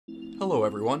Hello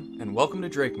everyone, and welcome to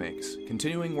DrakeMakes,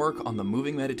 continuing work on the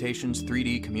Moving Meditations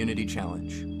 3D Community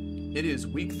Challenge. It is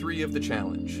week 3 of the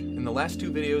challenge. In the last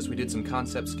 2 videos we did some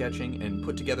concept sketching and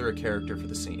put together a character for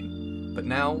the scene. But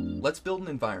now, let's build an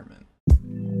environment.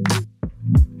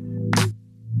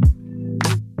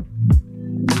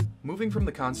 Moving from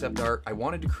the concept art, I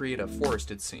wanted to create a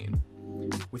forested scene.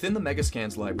 Within the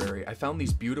Megascans library, I found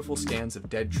these beautiful scans of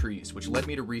dead trees, which led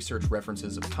me to research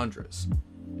references of tundras.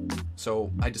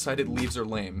 So I decided leaves are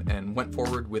lame and went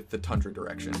forward with the tundra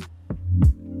direction.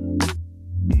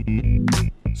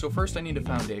 So first I need a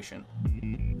foundation.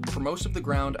 For most of the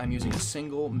ground I'm using a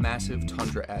single massive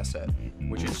tundra asset,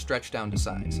 which is stretched down to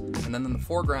size, and then in the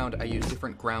foreground I use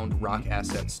different ground rock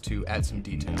assets to add some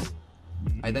detail.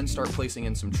 I then start placing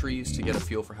in some trees to get a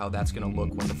feel for how that's going to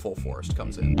look when the full forest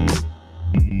comes in.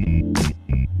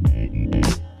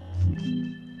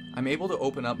 I'm able to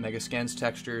open up Megascan's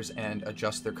textures and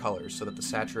adjust their colors so that the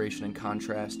saturation and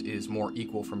contrast is more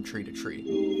equal from tree to tree.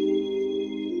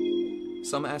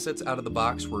 Some assets out of the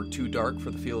box were too dark for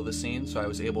the feel of the scene, so I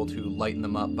was able to lighten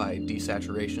them up by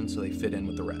desaturation so they fit in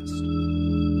with the rest.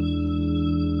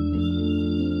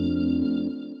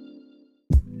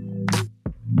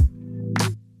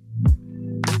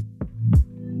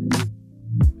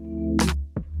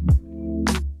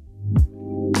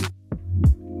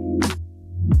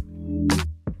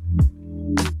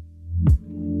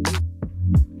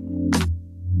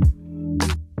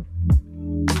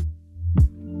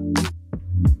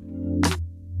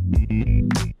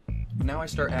 Now I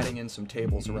start adding in some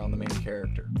tables around the main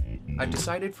character. I've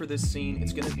decided for this scene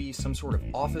it's going to be some sort of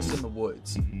office in the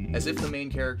woods, as if the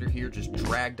main character here just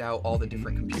dragged out all the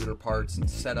different computer parts and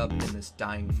set up in this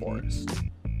dying forest.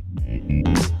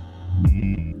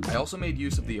 I also made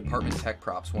use of the apartment tech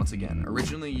props once again,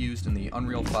 originally used in the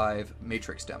Unreal 5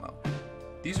 Matrix demo.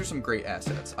 These are some great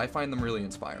assets. I find them really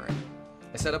inspiring.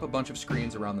 I set up a bunch of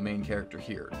screens around the main character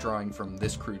here, drawing from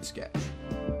this crude sketch.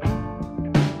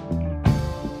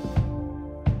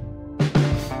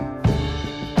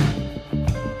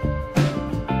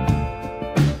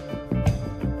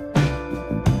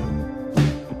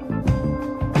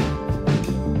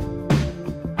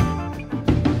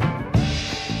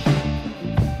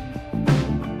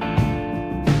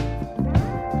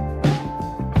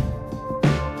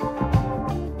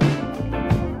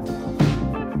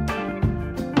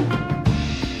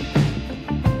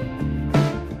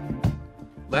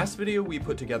 Last video we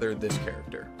put together this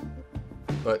character,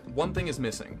 but one thing is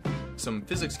missing, some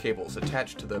physics cables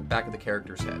attached to the back of the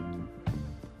character's head.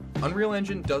 Unreal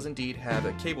Engine does indeed have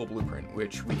a cable blueprint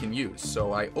which we can use,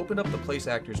 so I opened up the Place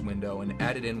Actors window and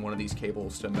added in one of these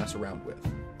cables to mess around with.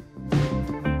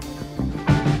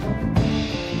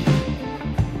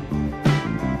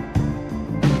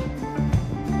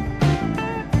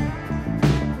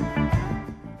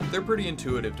 They're pretty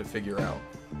intuitive to figure out.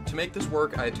 To make this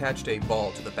work, I attached a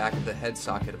ball to the back of the head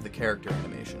socket of the character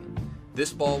animation.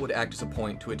 This ball would act as a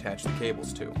point to attach the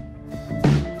cables to.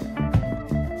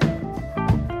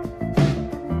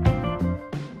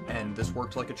 And this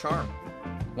worked like a charm.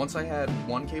 Once I had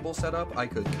one cable set up, I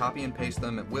could copy and paste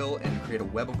them at will and create a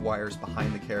web of wires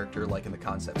behind the character like in the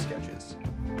concept sketches.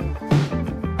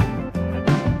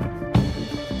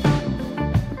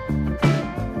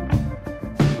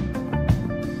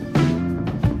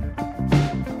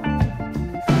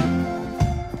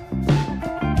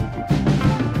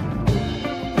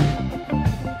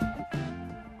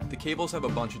 Cables have a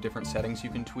bunch of different settings you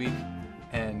can tweak,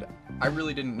 and I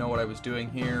really didn't know what I was doing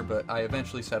here, but I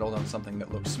eventually settled on something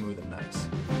that looked smooth and nice.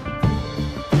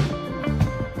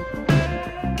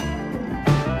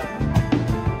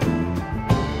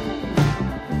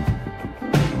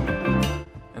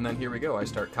 And then here we go, I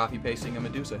start copy-pasting a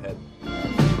Medusa head.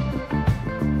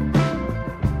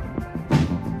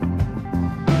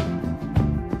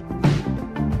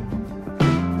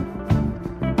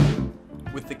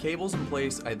 With the cables in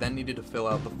place, I then needed to fill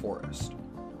out the forest.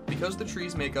 Because the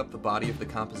trees make up the body of the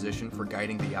composition for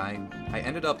guiding the eye, I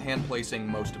ended up hand placing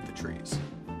most of the trees.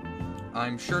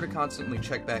 I'm sure to constantly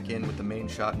check back in with the main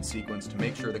shot and sequence to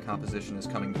make sure the composition is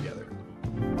coming together.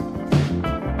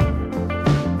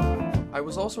 I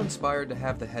was also inspired to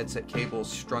have the headset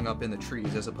cables strung up in the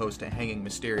trees as opposed to hanging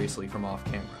mysteriously from off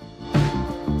camera.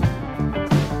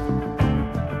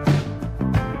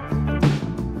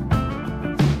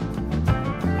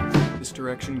 This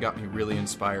direction got me really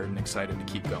inspired and excited to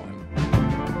keep going.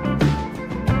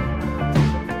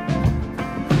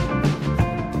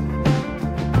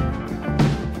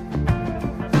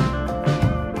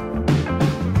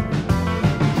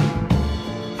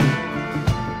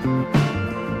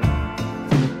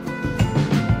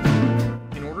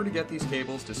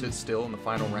 sit still in the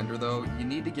final render though, you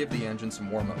need to give the engine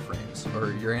some warm-up frames,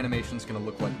 or your animation's going to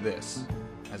look like this,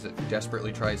 as it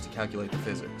desperately tries to calculate the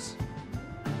physics.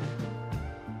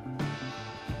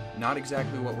 Not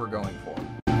exactly what we're going for.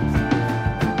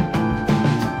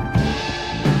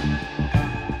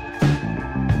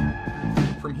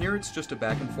 From here it's just a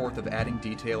back and forth of adding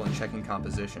detail and checking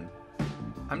composition.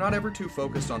 I'm not ever too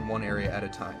focused on one area at a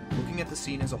time. Looking at the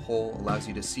scene as a whole allows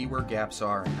you to see where gaps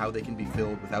are and how they can be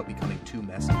filled without becoming too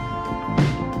messy.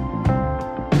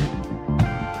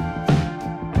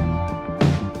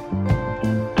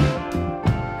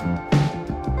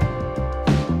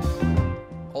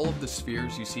 All of the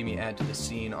spheres you see me add to the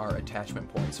scene are attachment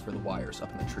points for the wires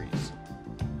up in the trees.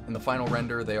 In the final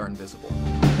render, they are invisible.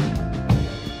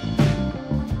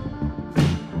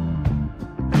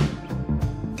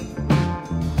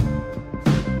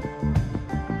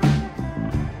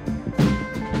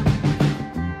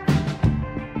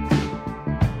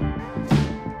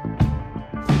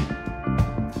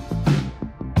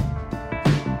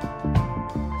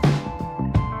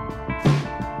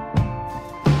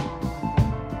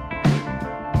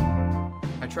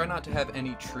 Try not to have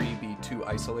any tree be too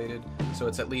isolated, so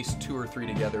it's at least 2 or 3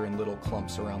 together in little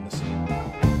clumps around the scene.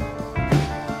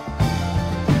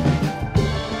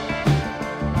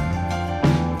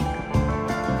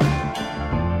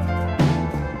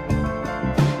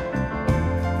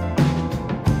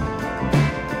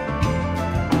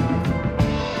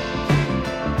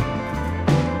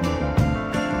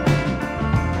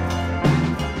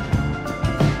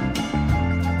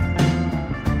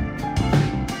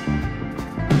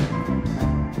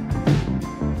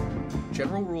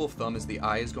 General rule of thumb is the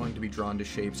eye is going to be drawn to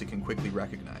shapes it can quickly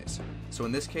recognize. So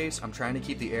in this case, I'm trying to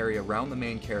keep the area around the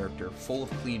main character full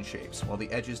of clean shapes while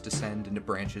the edges descend into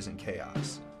branches and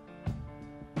chaos.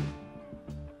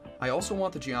 I also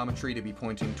want the geometry to be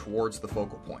pointing towards the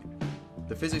focal point.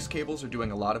 The physics cables are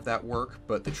doing a lot of that work,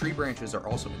 but the tree branches are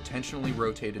also intentionally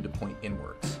rotated to point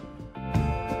inwards.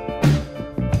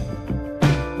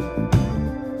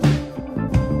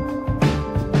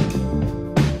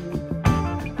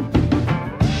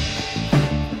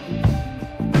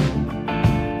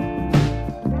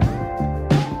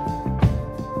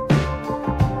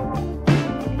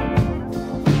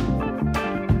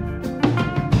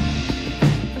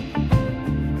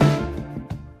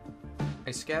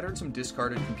 I scattered some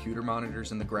discarded computer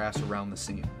monitors in the grass around the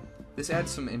scene. This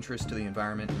adds some interest to the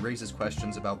environment and raises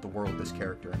questions about the world this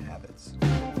character inhabits.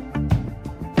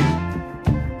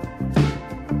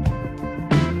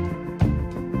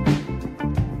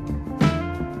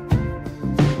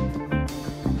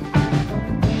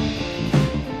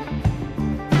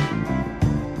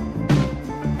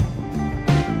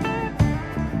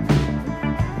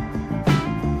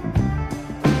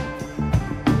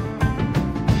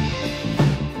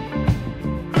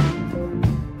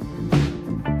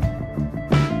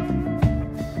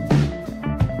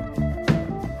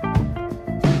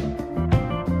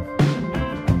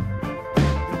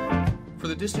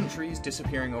 Distant trees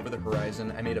disappearing over the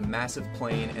horizon, I made a massive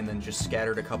plane and then just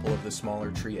scattered a couple of the smaller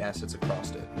tree assets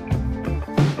across it.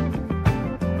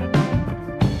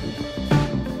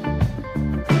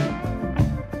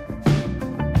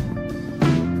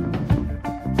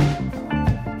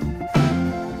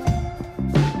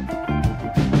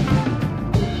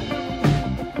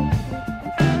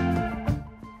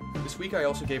 This week I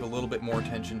also gave a little bit more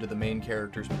attention to the main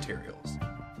character's materials.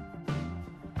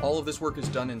 All of this work is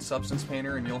done in Substance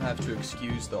Painter, and you'll have to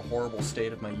excuse the horrible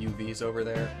state of my UVs over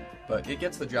there, but it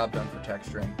gets the job done for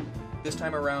texturing. This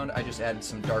time around, I just added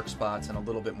some dark spots and a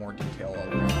little bit more detail all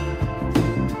around.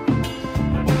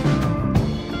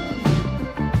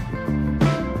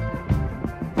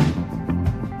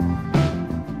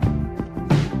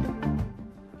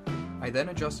 I then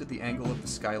adjusted the angle of the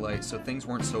skylight so things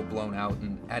weren't so blown out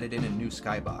and added in a new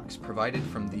skybox, provided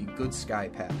from the Good Sky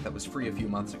pack that was free a few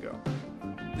months ago.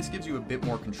 This gives you a bit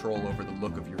more control over the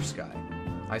look of your sky.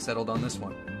 I settled on this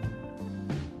one.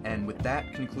 And with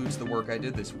that concludes the work I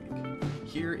did this week.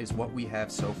 Here is what we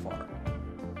have so far.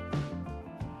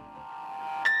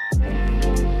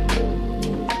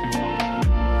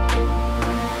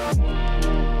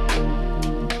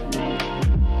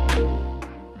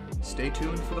 Stay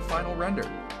tuned for the final render.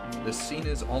 This scene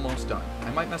is almost done.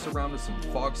 I might mess around with some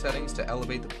fog settings to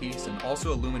elevate the piece and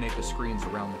also illuminate the screens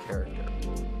around the character.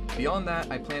 Beyond that,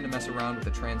 I plan to mess around with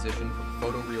the transition from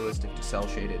photorealistic to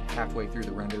cel-shaded halfway through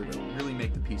the render to really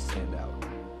make the piece stand out.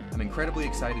 I'm incredibly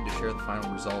excited to share the final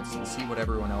results and see what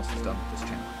everyone else has done with this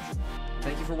challenge.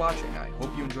 Thank you for watching. I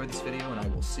hope you enjoyed this video, and I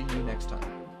will see you next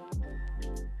time.